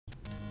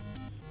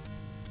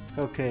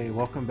Okay,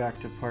 welcome back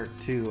to part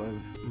 2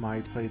 of my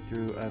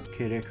playthrough of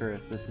Kid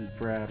Icarus. This is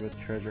Brad with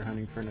Treasure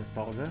Hunting for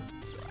Nostalgia.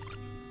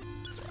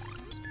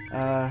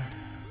 I'm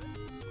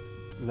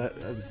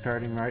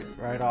starting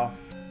right off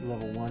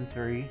level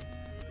 1-3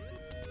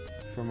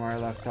 from where I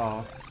left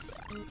off.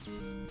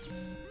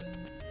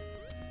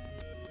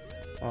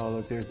 Oh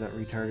look, there's that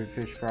retarded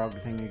fish frog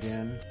thing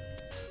again.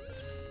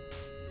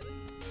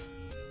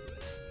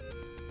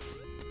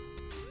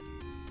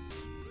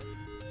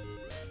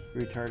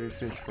 Retarded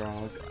fish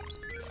frog.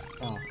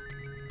 Oh,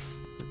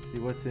 let's see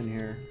what's in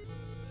here.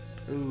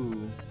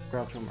 Ooh,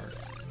 Groucho Marx.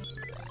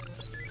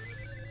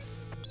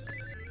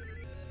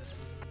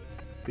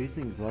 These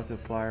things love to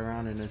fly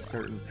around in a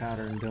certain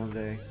pattern, don't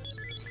they?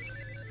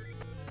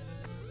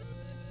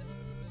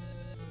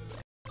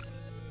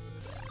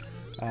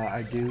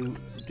 I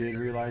did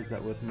realize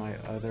that with my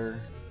other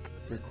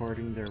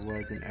recording there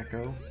was an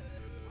echo.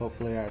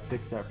 Hopefully I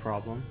fixed that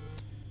problem.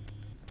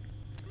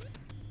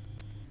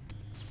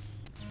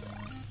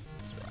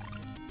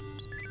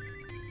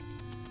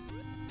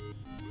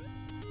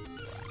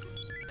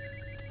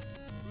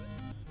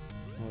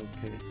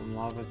 Okay, some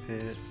lava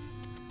pits.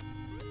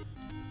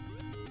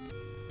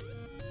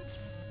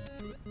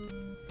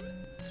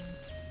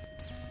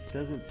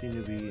 Doesn't seem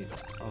to be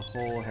a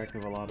whole heck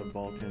of a lot of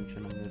ball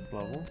tension on this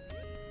level.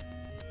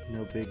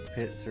 No big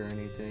pits or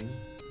anything.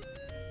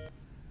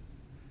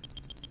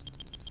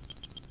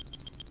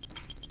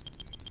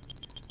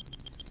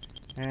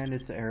 And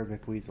it's the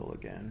Arabic weasel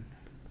again.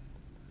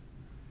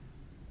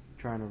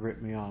 Trying to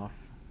rip me off.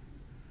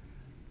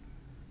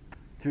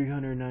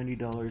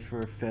 $390 for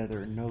a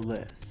feather, no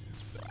less.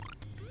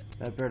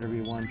 That better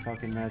be one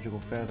fucking magical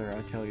feather,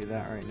 I tell you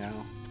that right now.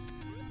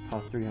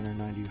 Cost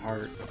 390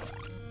 hearts.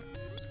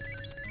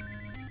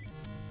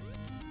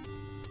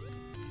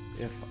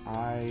 If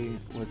I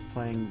was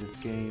playing this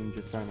game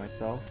just by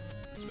myself,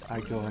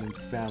 I'd go ahead and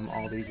spam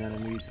all these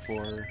enemies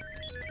for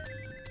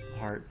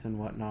hearts and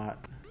whatnot.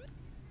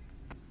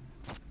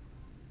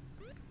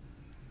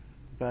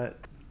 But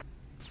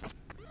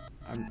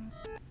I'm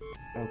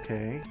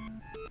okay.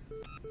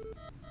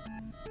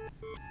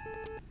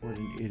 What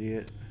an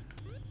idiot.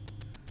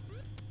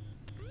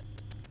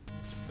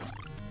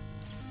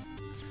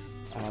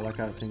 Like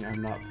I was saying,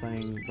 I'm not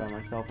playing by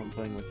myself, I'm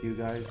playing with you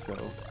guys, so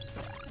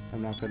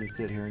I'm not going to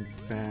sit here and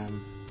spam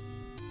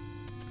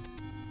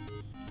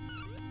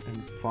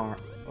and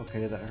farm.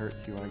 Okay, that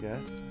hurts you, I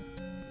guess.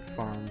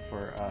 Farm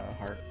for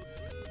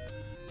hearts.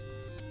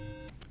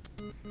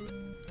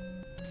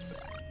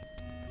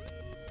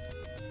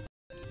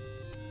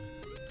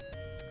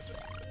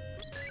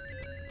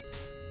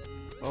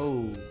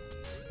 Oh,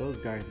 those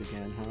guys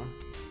again, huh?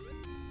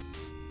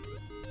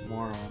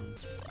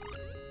 Morons.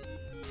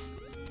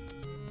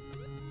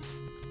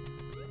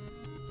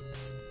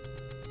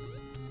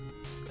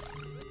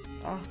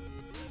 Ah,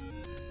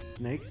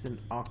 snakes and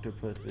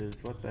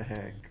octopuses, what the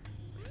heck?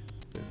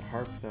 There's a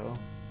harp though.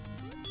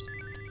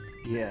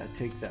 Yeah,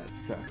 take that,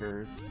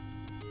 suckers.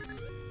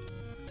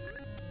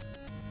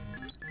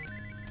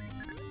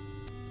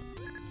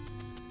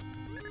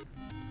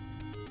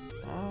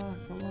 Ah,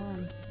 come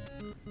on.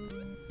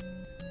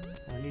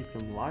 I need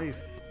some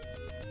life.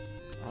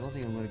 I don't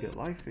think I'm gonna get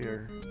life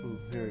here. Ooh,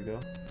 here we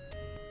go.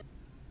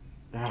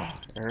 Ah,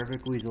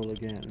 Arabic weasel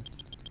again.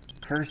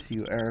 Curse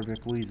you,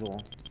 Arabic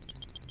weasel.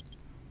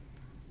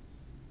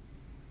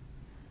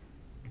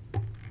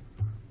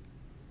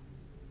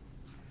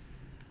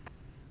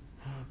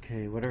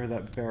 Okay, whatever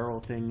that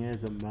barrel thing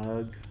is, a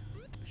mug,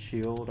 a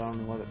shield, I don't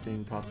know what that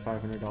thing costs.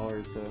 $500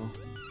 though.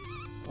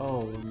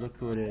 Oh, look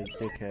who it is,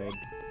 dickhead.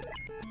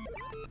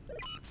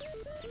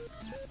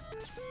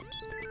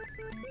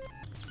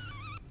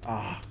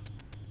 Ah,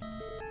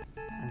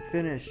 I'm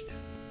finished.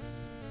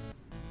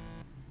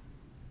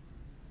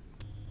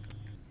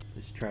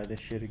 Let's try this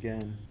shit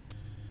again.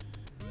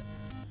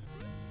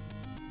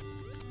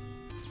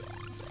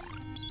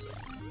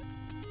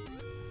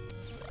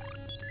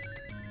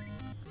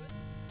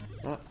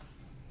 Oh,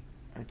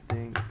 I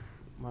think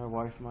my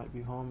wife might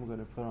be home. I'm going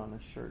to put on a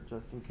shirt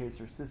just in case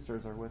her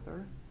sisters are with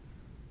her.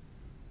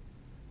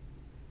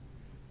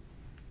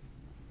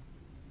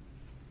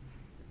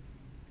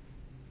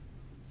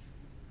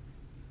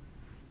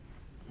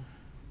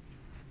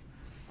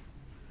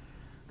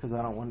 Because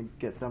I don't want to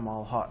get them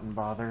all hot and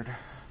bothered.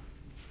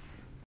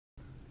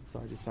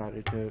 So I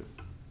decided to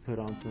put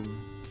on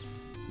some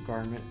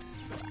garments.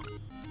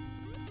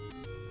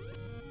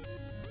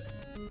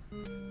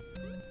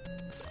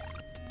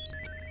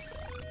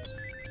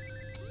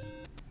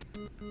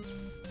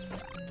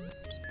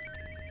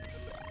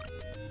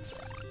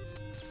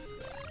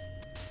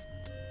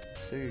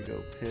 There you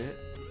go, Pit.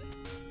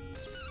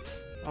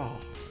 Oh,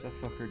 that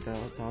fucker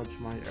dodged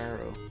my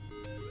arrow.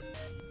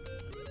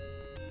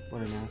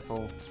 What an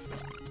asshole.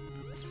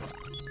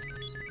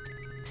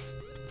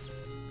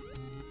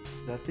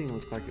 That thing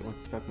looks like it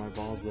wants to suck my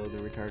balls though, the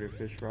retarded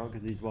fish frog,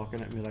 because he's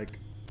walking at me like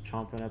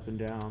chomping up and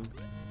down.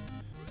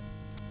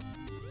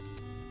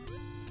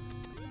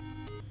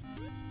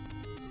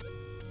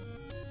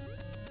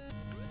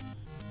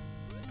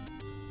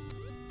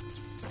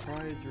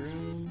 Prize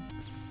room.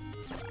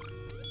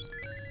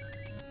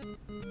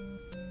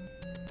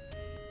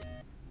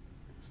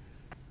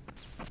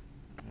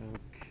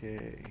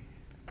 Okay.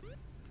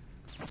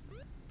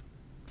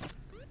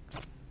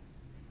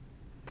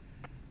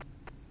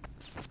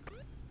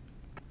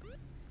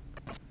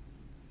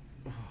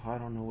 Oh, I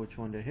don't know which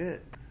one to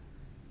hit.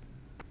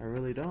 I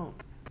really don't.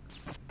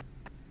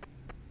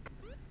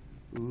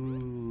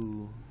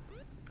 Ooh.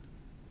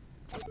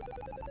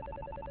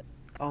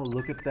 Oh,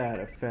 look at that,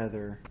 a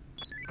feather.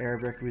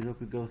 Arabic Weasel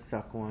could go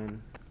suck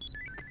one.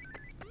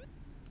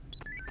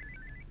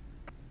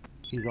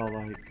 He's all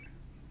like,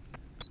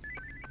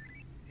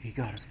 he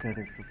got a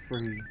feather for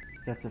free.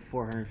 That's a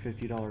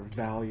 $450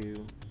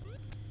 value.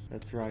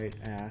 That's right,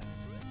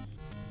 ass.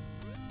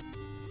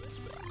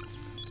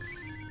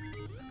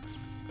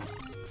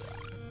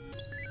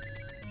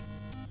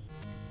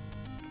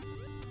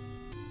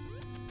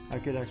 I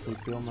could actually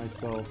feel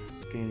myself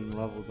gaining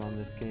levels on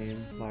this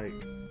game, like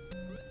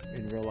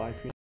in real life,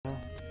 you know?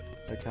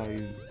 Like how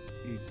you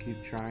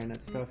keep trying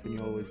at stuff and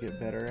you always get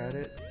better at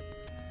it.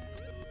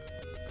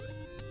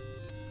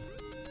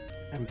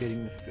 I'm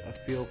getting a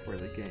feel for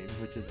the game,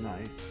 which is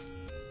nice.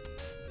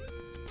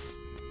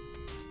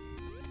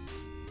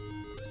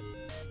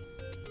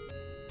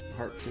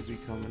 Heart should be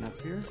coming up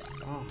here.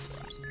 Oh,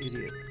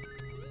 idiot.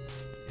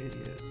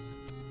 Idiot.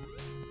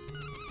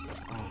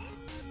 Oh.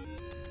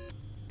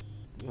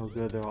 Oh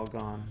good, they're all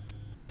gone.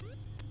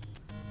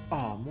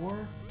 Oh,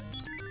 more?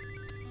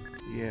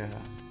 Yeah.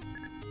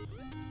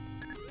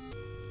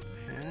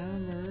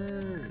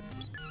 Hammers!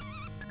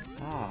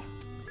 Ah,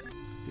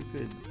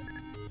 stupid.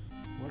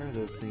 What are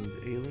those things?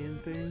 Alien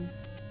things?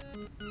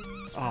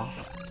 Ah.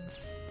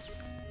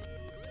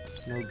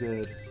 No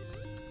good.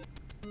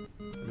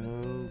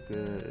 No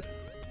good.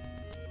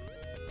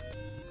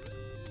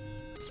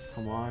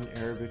 Come on,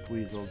 Arabic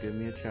Weasel, give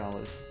me a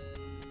chalice.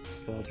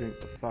 I'll drink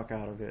the fuck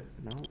out of it.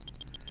 No.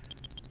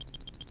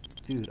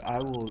 Dude, I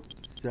will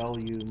sell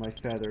you my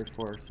feather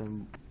for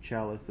some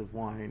chalice of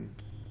wine.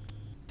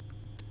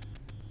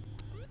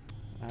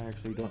 I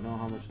actually don't know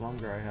how much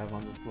longer I have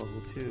on this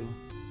level 2.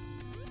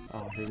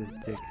 Oh, here's this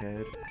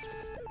dickhead.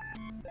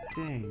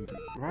 Dang,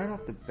 right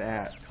off the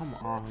bat, come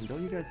on,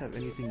 don't you guys have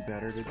anything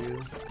better to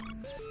do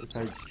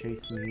besides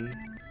chase me?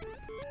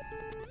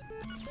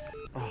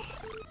 Oh.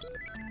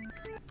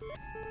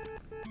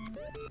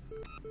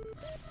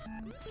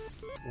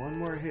 One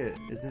more hit,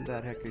 isn't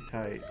that hecka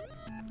tight?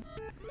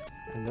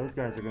 And those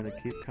guys are gonna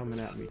keep coming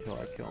at me till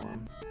I kill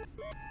them.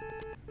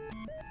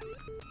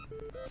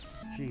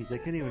 Jeez, they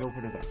can't even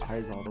open their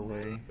eyes all the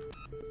way.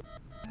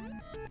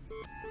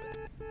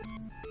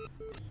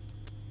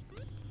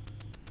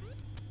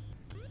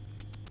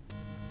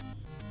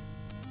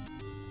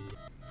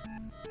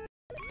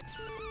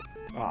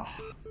 Ah.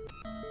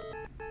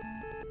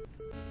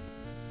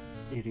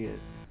 Idiot.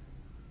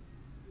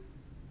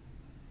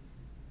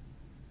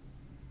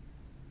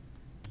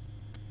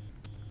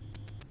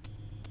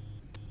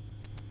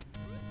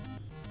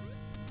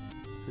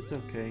 It's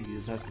okay, you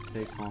just have to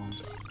stay calm.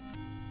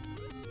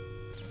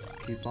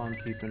 Keep on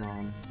keeping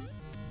on.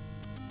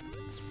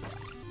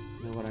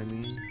 You know what I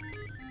mean?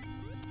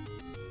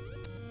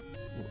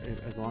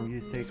 As long as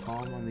you stay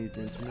calm on these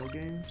Nintendo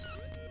games,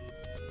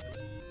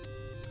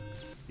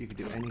 you can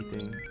do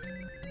anything.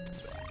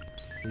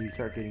 When you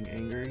start getting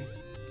angry,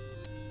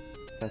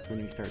 that's when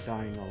you start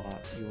dying a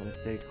lot. You want to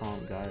stay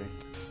calm,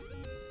 guys.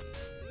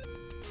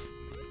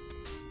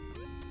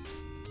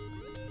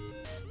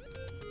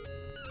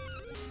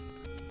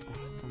 Oh,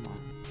 come on.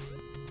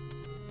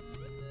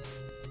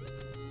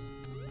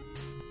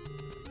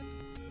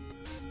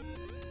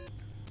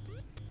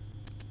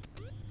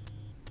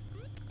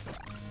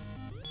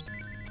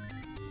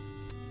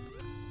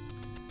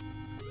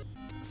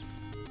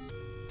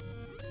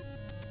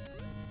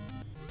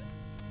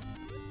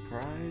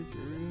 Prize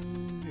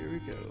room, here we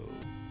go.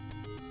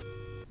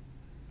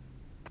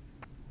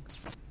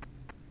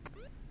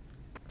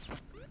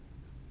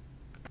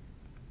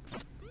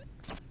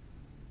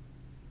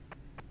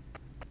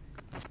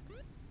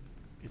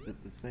 Is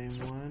it the same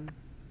one?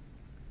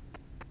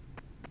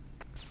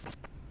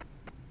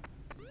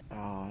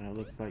 Oh, and it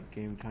looks like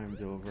game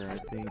time's over, I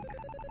think.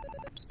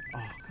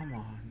 Oh, come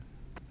on.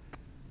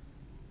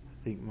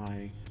 I think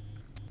my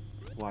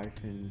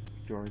wife and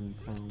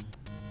Jordan's home.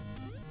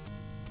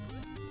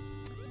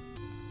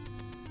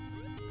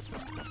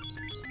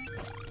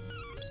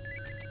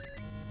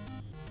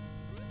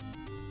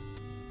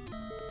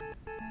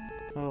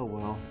 Oh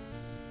well,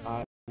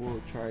 I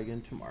will try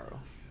again tomorrow.